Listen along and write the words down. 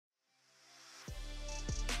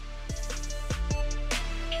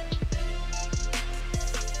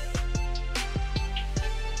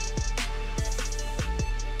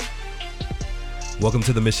Welcome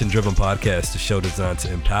to the Mission Driven Podcast, a show designed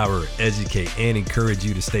to empower, educate, and encourage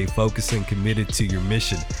you to stay focused and committed to your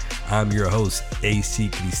mission. I'm your host, AC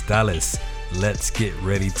Cristales. Let's get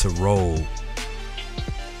ready to roll.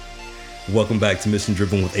 Welcome back to Mission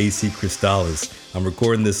Driven with AC Cristales. I'm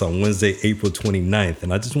recording this on Wednesday, April 29th,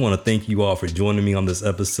 and I just want to thank you all for joining me on this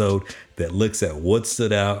episode that looks at what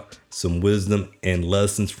stood out, some wisdom, and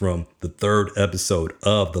lessons from the third episode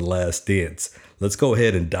of The Last Dance. Let's go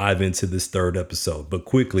ahead and dive into this third episode. But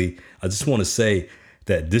quickly, I just want to say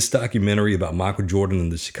that this documentary about Michael Jordan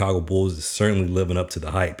and the Chicago Bulls is certainly living up to the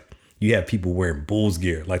hype. You have people wearing Bulls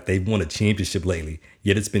gear like they've won a championship lately,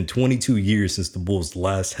 yet it's been 22 years since the Bulls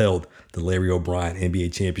last held the Larry O'Brien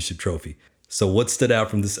NBA championship trophy. So what stood out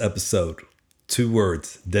from this episode? 2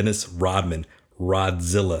 words: Dennis Rodman,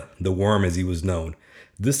 Rodzilla, the Worm as he was known.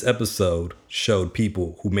 This episode showed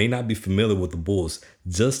people who may not be familiar with the Bulls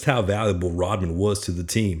just how valuable Rodman was to the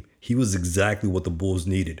team. He was exactly what the Bulls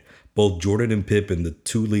needed. Both Jordan and Pippen, the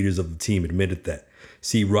 2 leaders of the team, admitted that.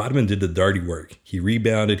 See, Rodman did the dirty work. He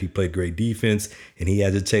rebounded, he played great defense, and he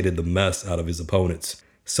agitated the mess out of his opponents.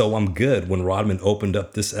 So I'm good when Rodman opened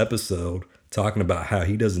up this episode talking about how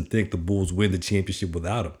he doesn't think the Bulls win the championship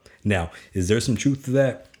without him. Now, is there some truth to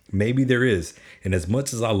that? Maybe there is. And as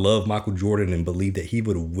much as I love Michael Jordan and believe that he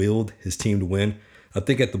would have willed his team to win, I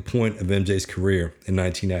think at the point of MJ's career in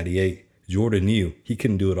 1998, Jordan knew he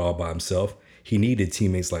couldn't do it all by himself. He needed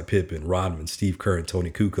teammates like Pippen, Rodman, Steve Kerr, and Tony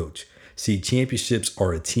Kukoc. See, championships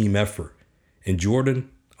are a team effort. And Jordan,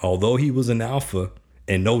 although he was an alpha,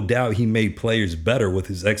 and no doubt he made players better with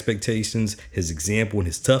his expectations, his example, and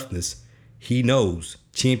his toughness, he knows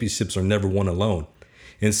championships are never won alone.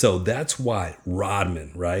 And so that's why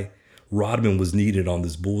Rodman, right? Rodman was needed on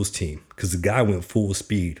this Bulls team because the guy went full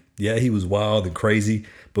speed. Yeah, he was wild and crazy,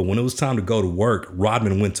 but when it was time to go to work,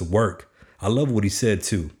 Rodman went to work. I love what he said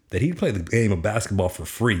too, that he played the game of basketball for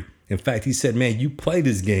free. In fact, he said, man, you play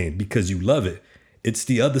this game because you love it. It's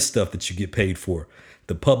the other stuff that you get paid for.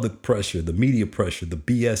 The public pressure, the media pressure, the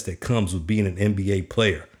BS that comes with being an NBA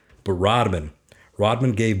player. But Rodman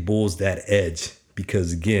gave Bulls that edge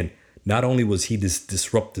because, again, not only was he this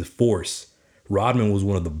disruptive force, Rodman was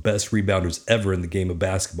one of the best rebounders ever in the game of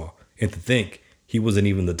basketball. And to think, he wasn't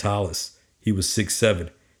even the tallest. He was 6'7".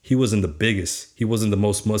 He wasn't the biggest. He wasn't the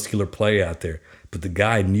most muscular player out there. But the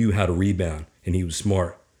guy knew how to rebound, and he was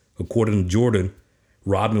smart. According to Jordan,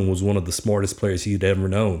 Rodman was one of the smartest players he'd ever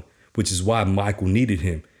known, which is why Michael needed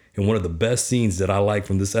him. And one of the best scenes that I like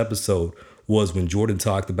from this episode was when Jordan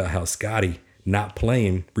talked about how Scottie not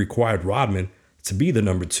playing required Rodman to be the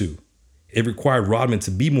number 2. It required Rodman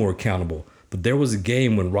to be more accountable. But there was a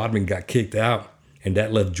game when Rodman got kicked out, and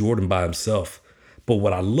that left Jordan by himself. But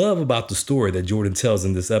what I love about the story that Jordan tells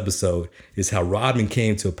in this episode is how Rodman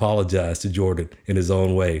came to apologize to Jordan in his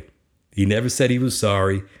own way. He never said he was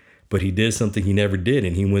sorry, but he did something he never did,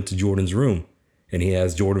 and he went to Jordan's room, and he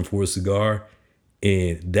asked Jordan for a cigar,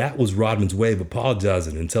 and that was Rodman's way of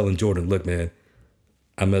apologizing and telling Jordan, look, man,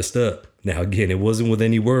 I messed up. Now, again, it wasn't with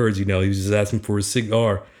any words, he was just asking for a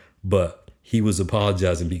cigar, but he was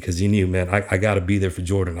apologizing because he knew, man, I got to be there for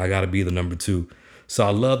Jordan. I got to be the number 2. So I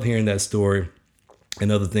love hearing that story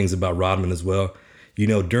and other things about Rodman as well.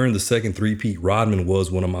 During the second three-peat, Rodman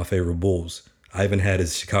was one of my favorite Bulls. I even had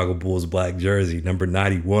his Chicago Bulls black jersey, number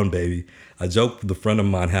 91, baby. I joked with a friend of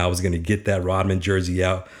mine how I was going to get that Rodman jersey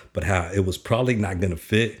out, but how it was probably not going to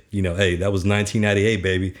fit. Hey, that was 1998,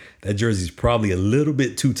 baby. That jersey's probably a little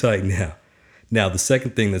bit too tight now. Now, the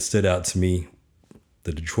second thing that stood out to me,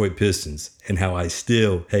 the Detroit Pistons, and how I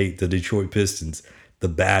still hate the Detroit Pistons, the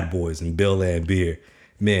bad boys, and Bill Laimbeer.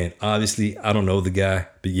 Man, obviously, I don't know the guy,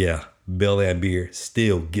 but yeah, Bill Laimbeer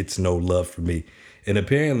still gets no love from me. And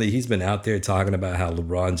apparently, he's been out there talking about how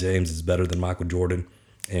LeBron James is better than Michael Jordan.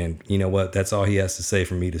 And you know what? That's all he has to say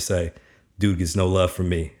for me to say. Dude gets no love from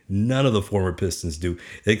me. None of the former Pistons do,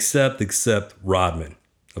 except Rodman.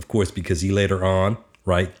 Of course, because he later on,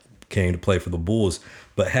 right, came to play for the Bulls.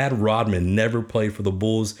 But had Rodman never played for the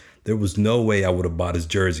Bulls, there was no way I would have bought his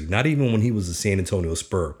jersey. Not even when he was a San Antonio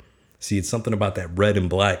Spur. See, it's something about that red and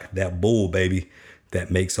black, that bull, baby,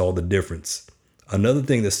 that makes all the difference. Another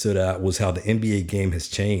thing that stood out was how the NBA game has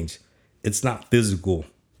changed. It's not physical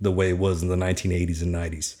the way it was in the 1980s and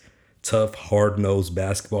 90s. Tough, hard-nosed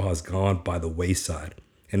basketball has gone by the wayside.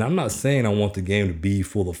 And I'm not saying I want the game to be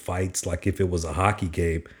full of fights like if it was a hockey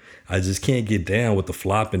game. I just can't get down with the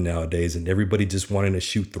flopping nowadays and everybody just wanting to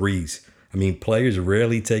shoot threes. Players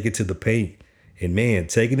rarely take it to the paint. And man,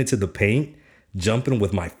 taking it to the paint, jumping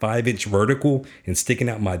with my 5-inch vertical and sticking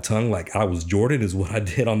out my tongue like I was Jordan is what I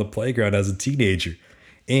did on the playground as a teenager.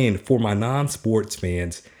 And for my non-sports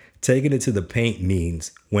fans, Taking it to the paint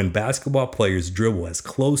means when basketball players dribble as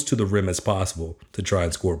close to the rim as possible to try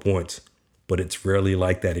and score points. But it's rarely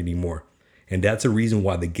like that anymore. And that's a reason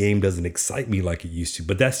why the game doesn't excite me like it used to.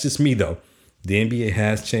 But that's just me, though. The NBA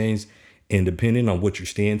has changed, and depending on what your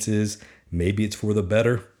stance is, maybe it's for the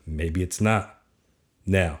better, maybe it's not.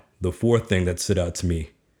 Now, the fourth thing that stood out to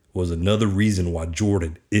me was another reason why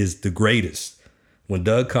Jordan is the greatest. When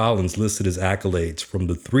Doug Collins listed his accolades from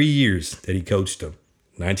the 3 years that he coached him,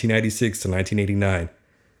 1996 to 1989,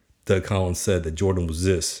 Doug Collins said that Jordan was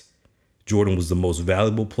this. Jordan was the most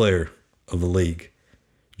valuable player of the league.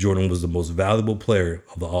 Jordan was the most valuable player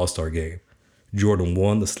of the All-Star game. Jordan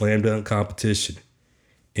won the slam dunk competition,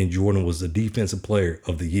 and Jordan was the defensive player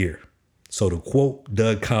of the year. So to quote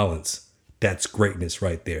Doug Collins, that's greatness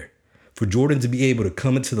right there. For Jordan to be able to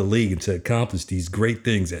come into the league and to accomplish these great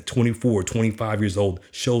things at 24, 25 years old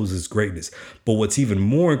shows his greatness. But what's even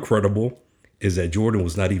more incredible is that Jordan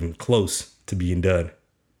was not even close to being done.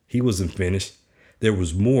 He wasn't finished. There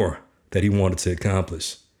was more that he wanted to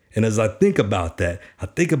accomplish. And as I think about that, I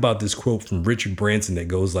think about this quote from Richard Branson that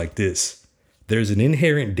goes like this. There's an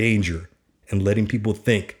inherent danger in letting people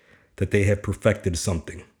think that they have perfected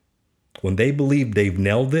something. When they believe they've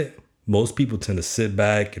nailed it, most people tend to sit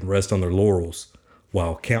back and rest on their laurels,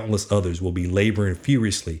 while countless others will be laboring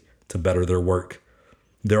furiously to better their work.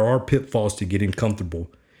 There are pitfalls to getting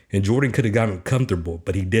comfortable, and Jordan could have gotten comfortable,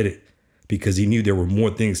 but he did it because he knew there were more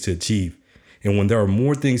things to achieve. And when there are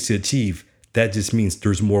more things to achieve, that just means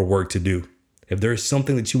there's more work to do. If there's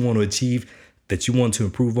something that you want to achieve, that you want to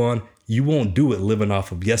improve on, you won't do it living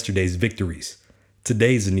off of yesterday's victories.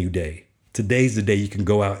 Today's a new day. Today's the day you can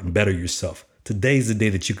go out and better yourself. Today's the day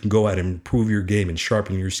that you can go out and improve your game and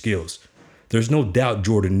sharpen your skills. There's no doubt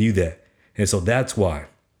Jordan knew that. And so that's why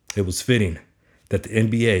it was fitting that the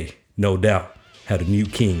NBA, no doubt, had a new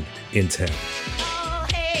king in town. Oh,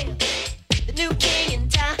 hey, the new king in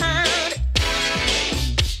town.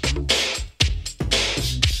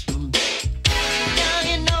 Young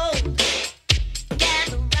and old,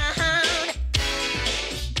 gather round.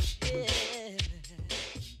 Yeah.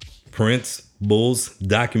 Prince, Bulls,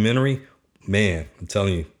 documentary. Man, I'm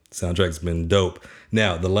telling you, soundtrack's been dope.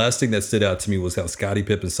 Now, the last thing that stood out to me was how Scottie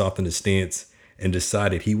Pippen softened his stance and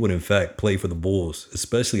decided he would in fact play for the Bulls,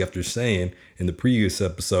 especially after saying in the previous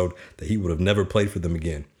episode that he would have never played for them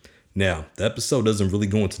again. Now, the episode doesn't really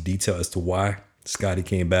go into detail as to why Scottie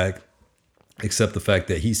came back, except the fact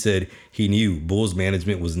that he said he knew Bulls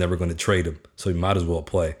management was never going to trade him, so he might as well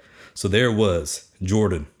play. So there it was.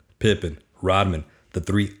 Jordan, Pippen, Rodman, the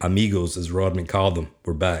three amigos, as Rodman called them,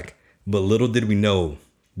 were back. But little did we know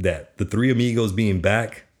that the three amigos being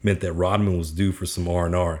back meant that Rodman was due for some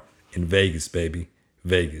R&R in Vegas, baby.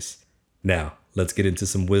 Vegas. Now, let's get into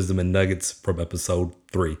some wisdom and nuggets from episode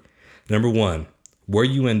 3. Number 1, where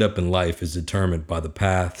you end up in life is determined by the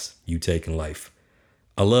paths you take in life.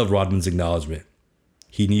 I love Rodman's acknowledgement.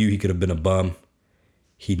 He knew he could have been a bum.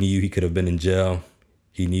 He knew he could have been in jail.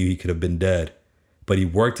 He knew he could have been dead. But he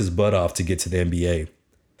worked his butt off to get to the NBA.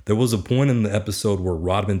 There was a point in the episode where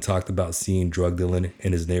Rodman talked about seeing drug dealing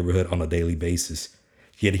in his neighborhood on a daily basis.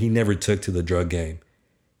 Yet he never took to the drug game.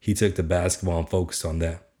 He took to basketball and focused on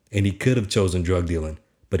that. And he could have chosen drug dealing,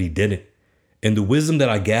 but he didn't. And the wisdom that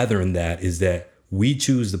I gather in that is that we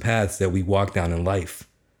choose the paths that we walk down in life.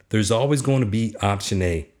 There's always going to be option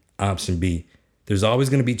A, option B. There's always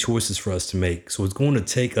going to be choices for us to make. So it's going to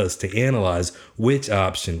take us to analyze which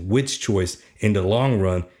option, which choice in the long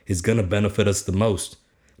run is going to benefit us the most.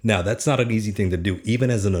 Now, that's not an easy thing to do, even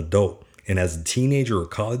as an adult. And as a teenager or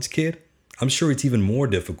college kid, I'm sure it's even more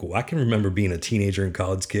difficult. I can remember being a teenager and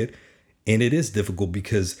college kid, and it is difficult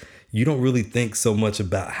because you don't really think so much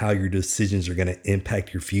about how your decisions are going to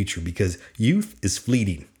impact your future because youth is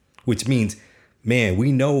fleeting, which means, man,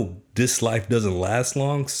 we know this life doesn't last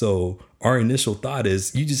long. So our initial thought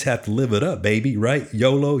is you just have to live it up, baby, right?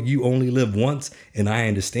 YOLO, you only live once. And I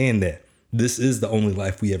understand that this is the only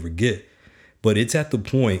life we ever get. But it's at the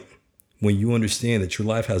point when you understand that your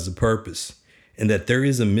life has a purpose and that there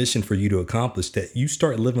is a mission for you to accomplish that you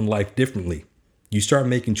start living life differently. You start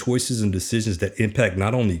making choices and decisions that impact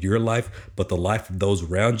not only your life, but the life of those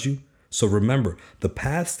around you. So remember, the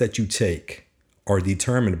paths that you take are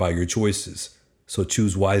determined by your choices. So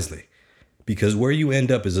choose wisely because where you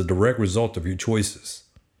end up is a direct result of your choices.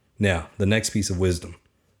 Now, the next piece of wisdom,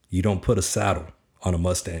 you don't put a saddle on a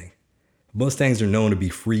Mustang. Mustangs are known to be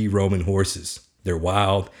free roaming horses. They're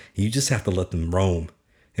wild, and you just have to let them roam.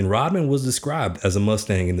 And Rodman was described as a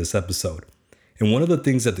Mustang in this episode. And one of the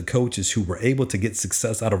things that the coaches who were able to get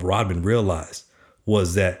success out of Rodman realized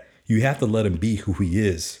was that you have to let him be who he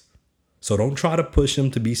is. So don't try to push him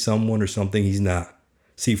to be someone or something he's not.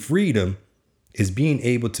 See, freedom is being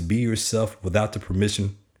able to be yourself without the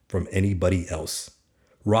permission from anybody else.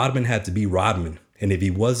 Rodman had to be Rodman, and if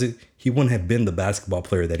he wasn't, he wouldn't have been the basketball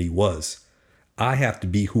player that he was. I have to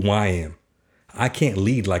be who I am. I can't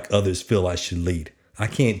lead like others feel I should lead. I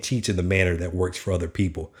can't teach in the manner that works for other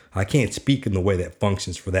people. I can't speak in the way that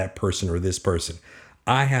functions for that person or this person.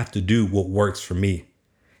 I have to do what works for me,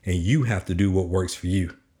 and you have to do what works for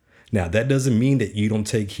you. Now, that doesn't mean that you don't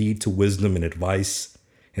take heed to wisdom and advice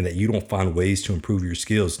and that you don't find ways to improve your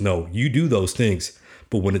skills. No, you do those things.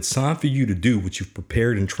 But when it's time for you to do what you've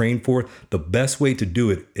prepared and trained for, the best way to do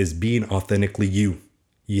it is being authentically you.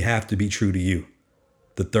 You have to be true to you.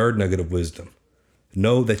 The third nugget of wisdom: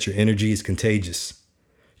 know that your energy is contagious.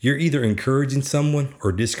 You're either encouraging someone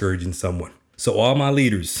or discouraging someone. So all my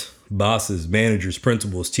leaders, bosses, managers,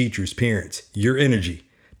 principals, teachers, parents, your energy,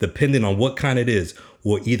 depending on what kind it is,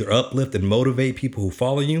 will either uplift and motivate people who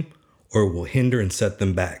follow you or will hinder and set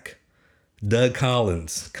them back. Doug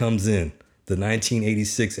Collins comes in the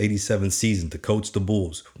 1986-87 season to coach the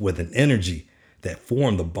Bulls with an energy that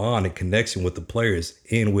formed the bond and connection with the players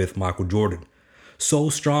and with Michael Jordan. So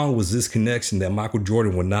strong was this connection that Michael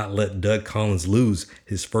Jordan would not let Doug Collins lose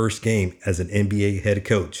his first game as an NBA head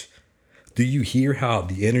coach. Do you hear how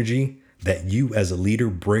the energy that you as a leader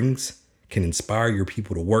brings can inspire your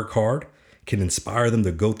people to work hard, can inspire them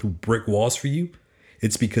to go through brick walls for you?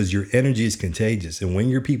 It's because your energy is contagious. And when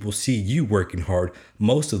your people see you working hard,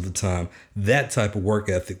 most of the time, that type of work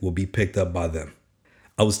ethic will be picked up by them.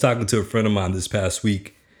 I was talking to a friend of mine this past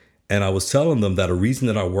week, and I was telling them that a reason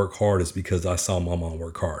that I work hard is because I saw my mom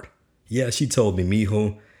work hard. Yeah, she told me,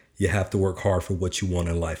 "Mijo, you have to work hard for what you want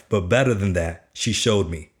in life." But better than that, she showed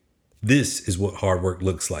me, this is what hard work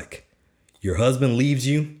looks like. Your husband leaves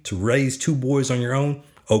you to raise two boys on your own.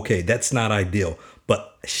 Okay, that's not ideal.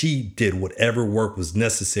 But she did whatever work was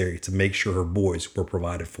necessary to make sure her boys were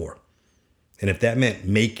provided for. And if that meant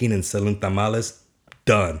making and selling tamales,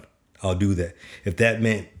 done, I'll do that. If that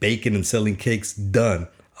meant baking and selling cakes, done,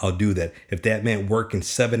 I'll do that. If that meant working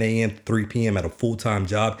 7 a.m. to 3 p.m. at a full-time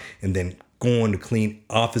job and then going to clean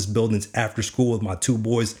office buildings after school with my two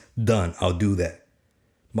boys, done, I'll do that.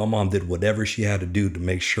 My mom did whatever she had to do to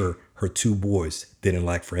make sure her two boys didn't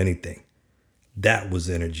lack for anything. That was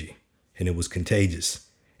energy. And it was contagious.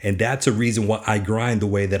 And that's a reason why I grind the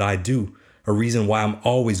way that I do. A reason why I'm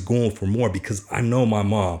always going for more, because I know my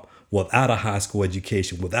mom, without a high school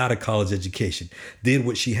education, without a college education, did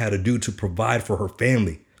what she had to do to provide for her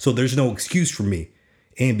family. So there's no excuse for me.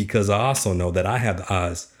 And because I also know that I have the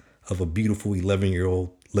eyes of a beautiful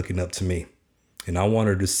 11-year-old looking up to me. And I want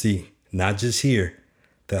her to see, not just hear,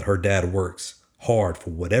 that her dad works hard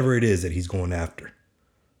for whatever it is that he's going after.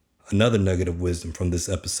 Another nugget of wisdom from this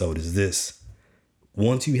episode is this: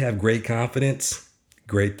 once you have great confidence,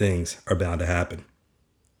 great things are bound to happen.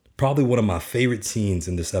 Probably one of my favorite scenes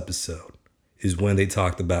in this episode is when they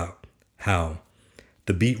talked about how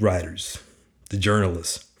the beat writers, the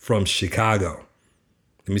journalists from Chicago,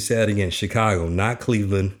 let me say that again, Chicago, not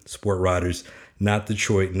Cleveland sport writers, not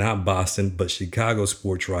Detroit, not Boston, but Chicago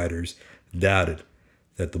sports writers doubted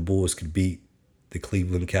that the Bulls could beat the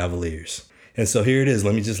Cleveland Cavaliers. And so here it is.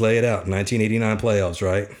 Let me just lay it out. 1989 playoffs,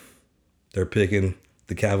 right? They're picking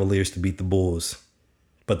the Cavaliers to beat the Bulls.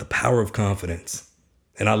 But the power of confidence.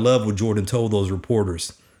 And I love what Jordan told those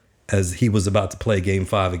reporters as he was about to play Game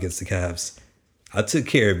 5 against the Cavs. I took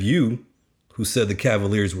care of you, who said the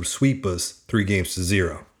Cavaliers would sweep us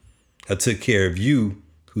 3-0. I took care of you,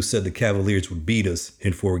 who said the Cavaliers would beat us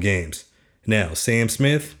in 4 games. Now, Sam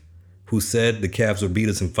Smith, who said the Cavs would beat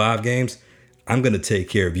us in 5 games, I'm going to take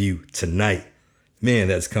care of you tonight. Man,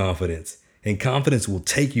 that's confidence. And confidence will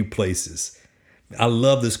take you places. I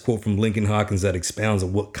love this quote from Lincoln Hawkins that expounds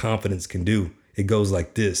on what confidence can do. It goes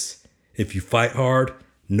like this: if you fight hard,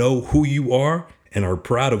 know who you are, and are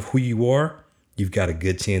proud of who you are, you've got a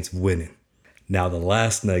good chance of winning. Now, the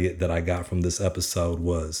last nugget that I got from this episode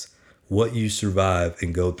was what you survive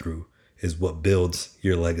and go through is what builds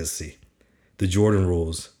your legacy. The Jordan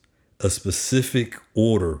rules, a specific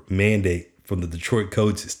order mandate from the Detroit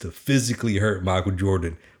coaches to physically hurt Michael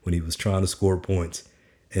Jordan when he was trying to score points.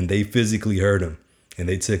 And they physically hurt him and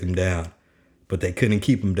they took him down, but they couldn't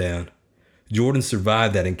keep him down. Jordan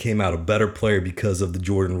survived that and came out a better player because of the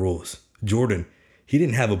Jordan rules. Jordan, he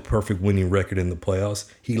didn't have a perfect winning record in the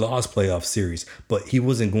playoffs. He lost playoff series, but he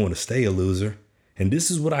wasn't going to stay a loser. And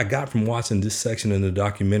this is what I got from watching this section in the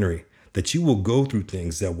documentary: that you will go through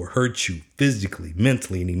things that will hurt you physically,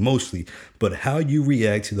 mentally, and emotionally, but how you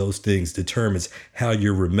react to those things determines how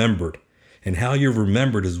you're remembered. And how you're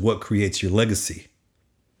remembered is what creates your legacy.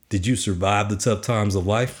 Did you survive the tough times of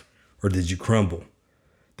life, or did you crumble?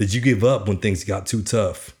 Did you give up when things got too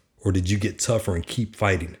tough? Or did you get tougher and keep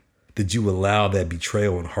fighting? Did you allow that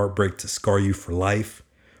betrayal and heartbreak to scar you for life?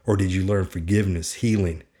 Or did you learn forgiveness,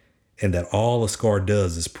 healing, and that all a scar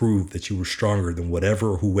does is prove that you were stronger than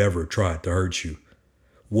whatever or whoever tried to hurt you?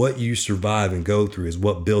 What you survive and go through is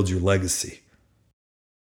what builds your legacy.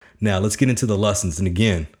 Now let's get into the lessons. And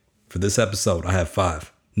again, for this episode, I have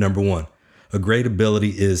 5. Number 1, a great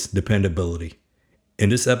ability is dependability. In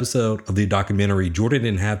this episode of the documentary, Jordan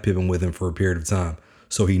didn't have Pippen with him for a period of time,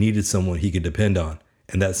 so he needed someone he could depend on.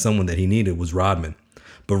 And that someone that he needed was Rodman.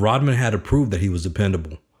 But Rodman had to prove that he was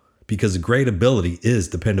dependable, because a great ability is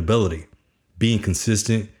dependability. Being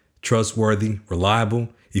consistent, trustworthy, reliable.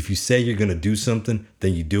 If you say you're going to do something,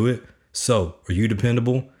 then you do it. So, are you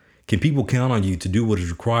dependable? Can people count on you to do what is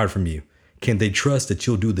required from you? Can they trust that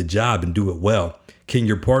you'll do the job and do it well? Can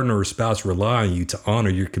your partner or spouse rely on you to honor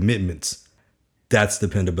your commitments? That's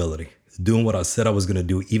dependability. Doing what I said I was going to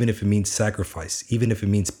do, even if it means sacrifice, even if it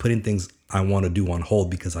means putting things I want to do on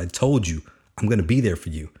hold, because I told you I'm going to be there for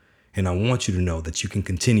you. And I want you to know that you can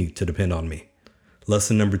continue to depend on me.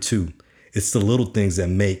 Lesson number 2, it's the little things that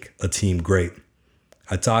make a team great.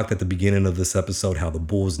 I talked at the beginning of this episode how the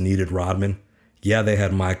Bulls needed Rodman. Yeah, they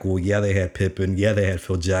had Michael. Yeah, they had Pippen. Yeah, they had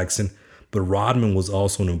Phil Jackson. But Rodman was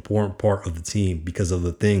also an important part of the team because of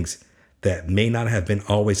the things that may not have been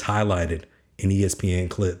always highlighted in ESPN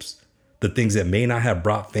clips. The things that may not have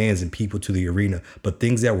brought fans and people to the arena, but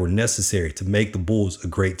things that were necessary to make the Bulls a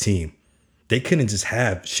great team. They couldn't just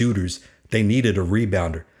have shooters. They needed a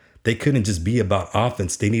rebounder. They couldn't just be about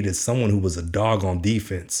offense. They needed someone who was a dog on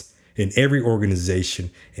defense. In every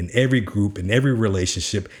organization, in every group, in every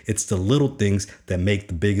relationship, it's the little things that make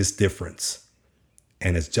the biggest difference.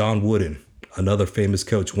 And as John Wooden, another famous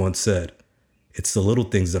coach, once said, it's the little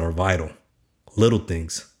things that are vital. Little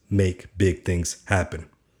things make big things happen.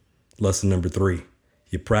 Lesson number 3,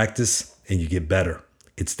 you practice and you get better.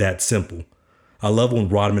 It's that simple. I love when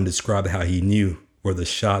Rodman described how he knew where the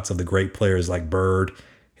shots of the great players like Bird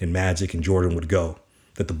and Magic and Jordan would go.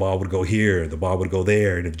 That the ball would go here, the ball would go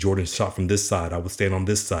there, and if Jordan shot from this side, I would stand on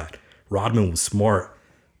this side. Rodman was smart,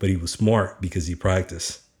 but he was smart because he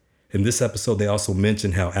practiced. In this episode, they also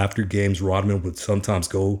mentioned how after games, Rodman would sometimes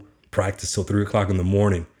go practice till 3 o'clock in the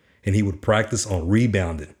morning, and he would practice on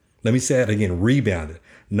rebounding. Let me say that again, rebounding.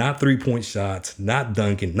 Not 3-point shots, not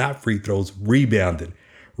dunking, not free throws, rebounding.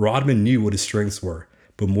 Rodman knew what his strengths were,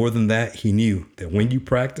 but more than that, he knew that when you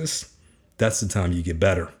practice, that's the time you get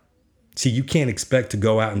better. See, you can't expect to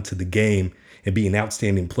go out into the game and be an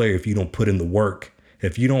outstanding player if you don't put in the work.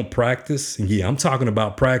 If you don't practice, and yeah, I'm talking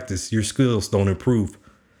about practice, your skills don't improve.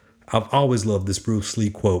 I've always loved this Bruce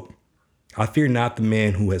Lee quote. I fear not the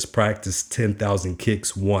man who has practiced 10,000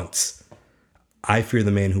 kicks once. I fear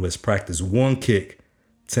the man who has practiced one kick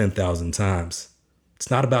 10,000 times. It's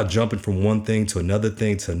not about jumping from one thing to another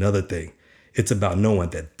thing to another thing. It's about knowing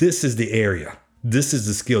that this is the area. This is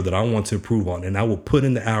the skill that I want to improve on, and I will put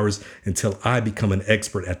in the hours until I become an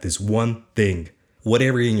expert at this one thing. What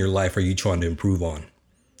area in your life are you trying to improve on?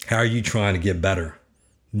 How are you trying to get better?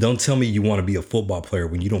 Don't tell me you want to be a football player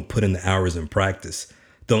when you don't put in the hours in practice.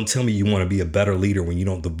 Don't tell me you want to be a better leader when you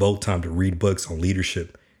don't devote time to read books on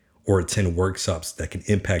leadership or attend workshops that can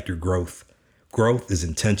impact your growth. Growth is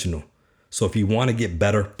intentional. So if you want to get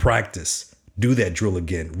better, practice. Do that drill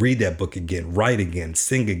again, read that book again, write again,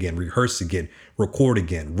 sing again, rehearse again, record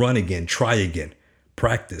again, run again, try again.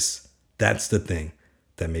 Practice. That's the thing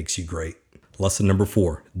that makes you great. Lesson number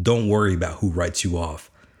 4, don't worry about who writes you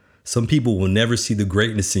off. Some people will never see the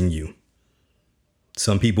greatness in you.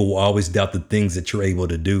 Some people will always doubt the things that you're able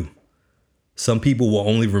to do. Some people will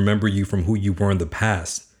only remember you from who you were in the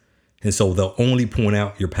past. And so they'll only point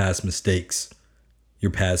out your past mistakes, your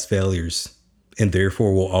past failures, and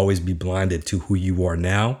therefore will always be blinded to who you are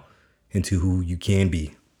now and to who you can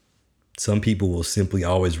be. Some people will simply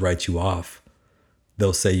always write you off.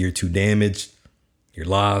 They'll say you're too damaged, you're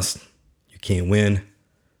lost, you can't win.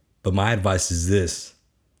 But my advice is this: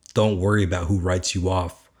 don't worry about who writes you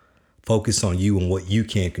off. Focus on you and what you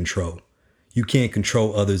can control. You can't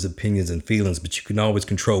control others' opinions and feelings, but you can always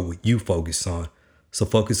control what you focus on. So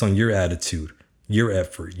focus on your attitude, your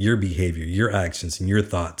effort, your behavior, your actions, and your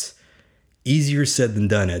thoughts. Easier said than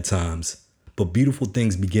done at times, but beautiful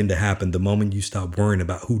things begin to happen the moment you stop worrying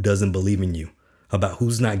about who doesn't believe in you, about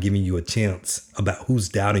who's not giving you a chance, about who's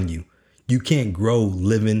doubting you. You can't grow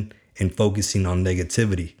living and focusing on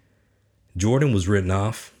negativity. Jordan was written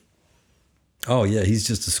off. Oh yeah, he's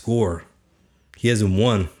just a scorer. He hasn't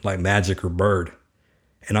won like Magic or Bird.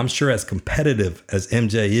 And I'm sure as competitive as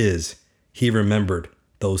MJ is, he remembered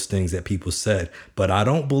those things that people said, but I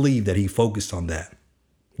don't believe that he focused on that.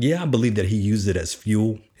 Yeah, I believe that he used it as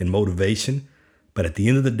fuel and motivation, but at the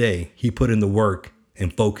end of the day, he put in the work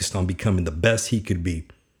and focused on becoming the best he could be.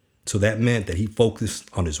 So that meant that he focused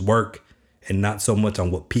on his work and not so much on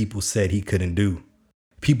what people said he couldn't do.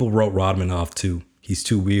 People wrote Rodman off too. He's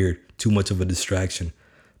too weird, too much of a distraction.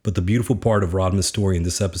 But the beautiful part of Rodman's story in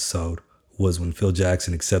this episode was when Phil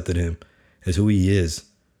Jackson accepted him as who he is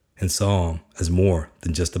and saw him as more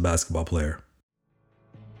than just a basketball player.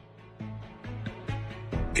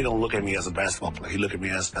 He don't look at me as a basketball player. He look at me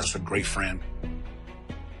as a great friend.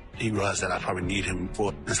 He realized that I probably need him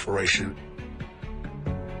for inspiration.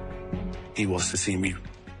 He wants to see me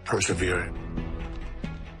persevere.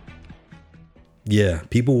 Yeah,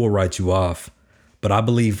 people will write you off, but I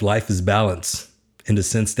believe life is balanced in the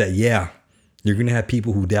sense that, yeah, you're going to have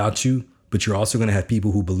people who doubt you, but you're also going to have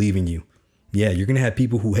people who believe in you. Yeah, you're going to have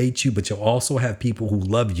people who hate you, but you'll also have people who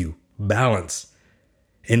love you. Balance.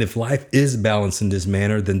 And if life is balanced in this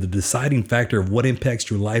manner, then the deciding factor of what impacts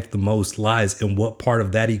your life the most lies in what part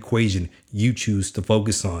of that equation you choose to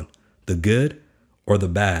focus on, the good or the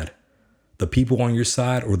bad, the people on your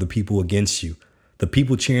side or the people against you, the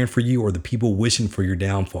people cheering for you or the people wishing for your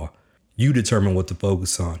downfall. You determine what to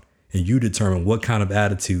focus on, and you determine what kind of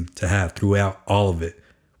attitude to have throughout all of it,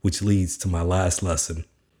 which leads to my last lesson.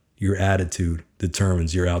 Your attitude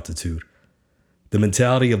determines your altitude. The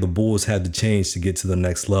mentality of the Bulls had to change to get to the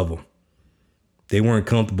next level. They weren't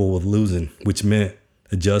comfortable with losing, which meant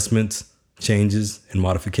adjustments, changes, and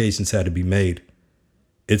modifications had to be made.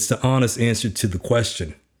 It's the honest answer to the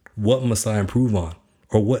question, what must I improve on,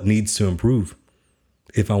 or what needs to improve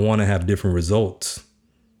if I want to have different results?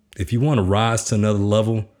 If you want to rise to another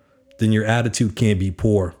level, then your attitude can't be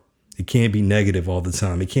poor. It can't be negative all the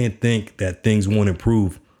time. It can't think that things won't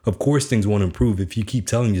improve. Of course things won't improve if you keep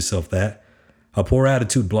telling yourself that. A poor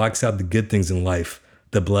attitude blocks out the good things in life,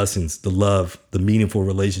 the blessings, the love, the meaningful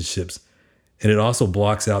relationships. And it also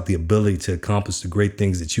blocks out the ability to accomplish the great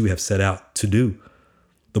things that you have set out to do.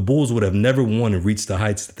 The Bulls would have never won and reached the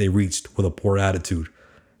heights that they reached with a poor attitude.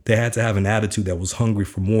 They had to have an attitude that was hungry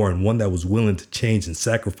for more and one that was willing to change and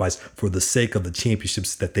sacrifice for the sake of the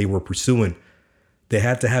championships that they were pursuing. They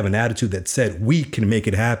had to have an attitude that said, we can make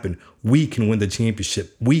it happen. We can win the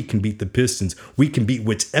championship. We can beat the Pistons. We can beat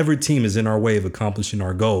whichever team is in our way of accomplishing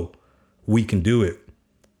our goal. We can do it.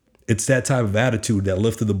 It's that type of attitude that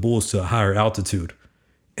lifted the Bulls to a higher altitude.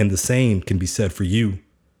 And the same can be said for you.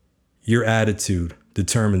 Your attitude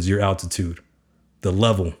determines your altitude, the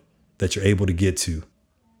level that you're able to get to.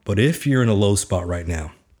 But if you're in a low spot right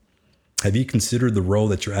now, have you considered the role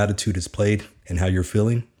that your attitude has played in how you're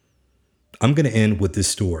feeling? I'm going to end with this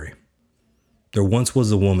story. There once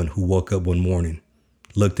was a woman who woke up one morning,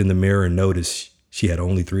 looked in the mirror and noticed she had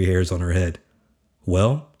only 3 hairs on her head.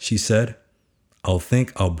 Well, she said,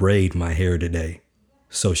 I'll braid my hair today.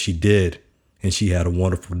 So she did, and she had a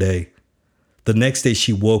wonderful day. The next day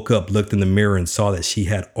she woke up, looked in the mirror and saw that she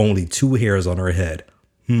had only 2 hairs on her head.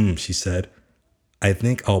 She said, I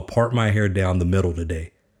think I'll part my hair down the middle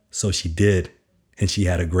today. So she did, and she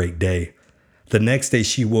had a great day. The next day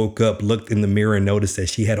she woke up, looked in the mirror and noticed that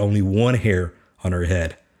she had only 1 hair on her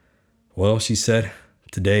head. Well, she said,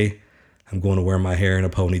 today I'm going to wear my hair in a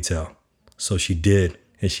ponytail. So she did,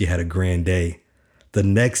 and she had a grand day. The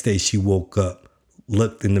next day she woke up,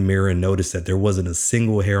 looked in the mirror and noticed that there wasn't a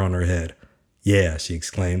single hair on her head. Yeah, she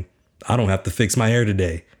exclaimed, I don't have to fix my hair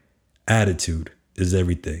today. Attitude is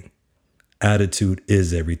everything. Attitude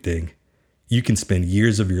is everything. You can spend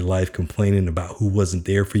years of your life complaining about who wasn't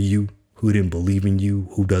there for you, who didn't believe in you,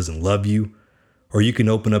 who doesn't love you. Or you can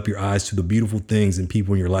open up your eyes to the beautiful things and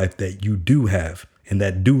people in your life that you do have and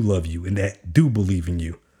that do love you and that do believe in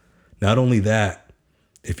you. Not only that,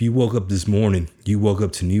 if you woke up this morning, you woke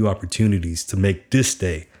up to new opportunities to make this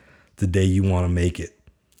day the day you want to make it.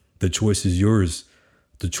 The choice is yours.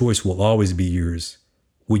 The choice will always be yours.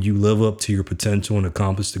 Will you live up to your potential and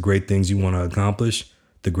accomplish the great things you want to accomplish,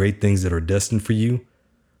 the great things that are destined for you?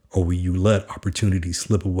 Or will you let opportunities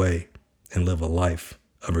slip away and live a life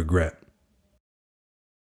of regret?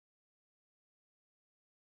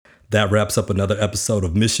 That wraps up another episode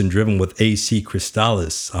of Mission Driven with AC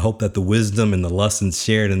Cristallis. I hope that the wisdom and the lessons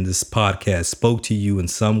shared in this podcast spoke to you in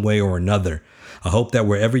some way or another. I hope that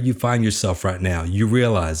wherever you find yourself right now, you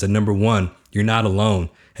realize that number 1, you're not alone.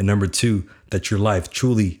 And number 2, that your life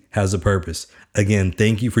truly has a purpose. Again,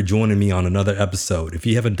 thank you for joining me on another episode. If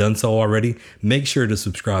you haven't done so already, make sure to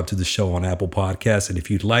subscribe to the show on Apple Podcasts. And if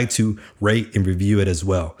you'd like to, rate and review it as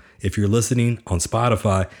well. If you're listening on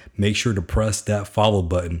Spotify, make sure to press that follow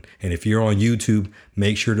button. And if you're on YouTube,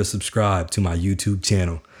 make sure to subscribe to my YouTube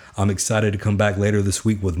channel. I'm excited to come back later this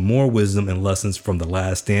week with more wisdom and lessons from The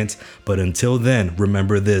Last Dance. But until then,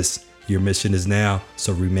 remember this: your mission is now,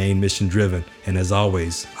 so remain mission driven. And as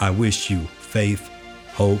always, I wish you faith,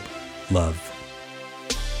 hope, love.